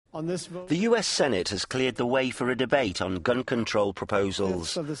On this vote, the US Senate has cleared the way for a debate on gun control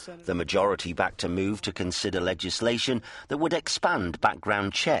proposals. The majority backed a move to consider legislation that would expand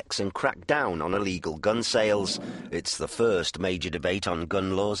background checks and crack down on illegal gun sales. It's the first major debate on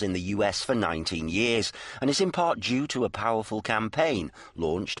gun laws in the US for 19 years and is in part due to a powerful campaign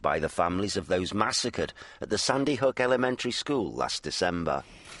launched by the families of those massacred at the Sandy Hook Elementary School last December.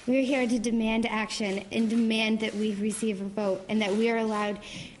 We're here to demand action and demand that we receive a vote and that we are allowed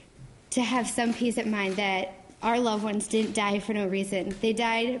to have some peace of mind that our loved ones didn't die for no reason. They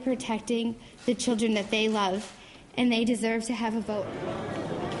died protecting the children that they love, and they deserve to have a vote.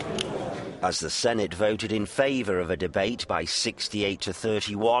 As the Senate voted in favour of a debate by 68 to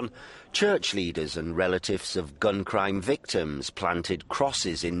 31, church leaders and relatives of gun crime victims planted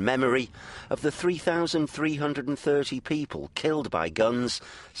crosses in memory of the 3,330 people killed by guns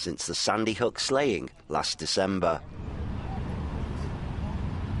since the Sandy Hook slaying last December.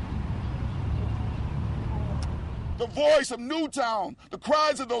 The voice of Newtown, the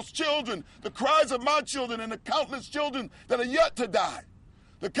cries of those children, the cries of my children and the countless children that are yet to die,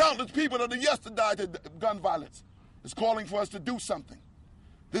 the countless people that are yet to die to gun violence, is calling for us to do something.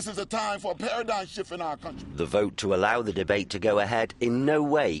 This is a time for a paradigm shift in our country. The vote to allow the debate to go ahead in no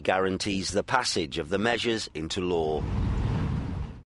way guarantees the passage of the measures into law.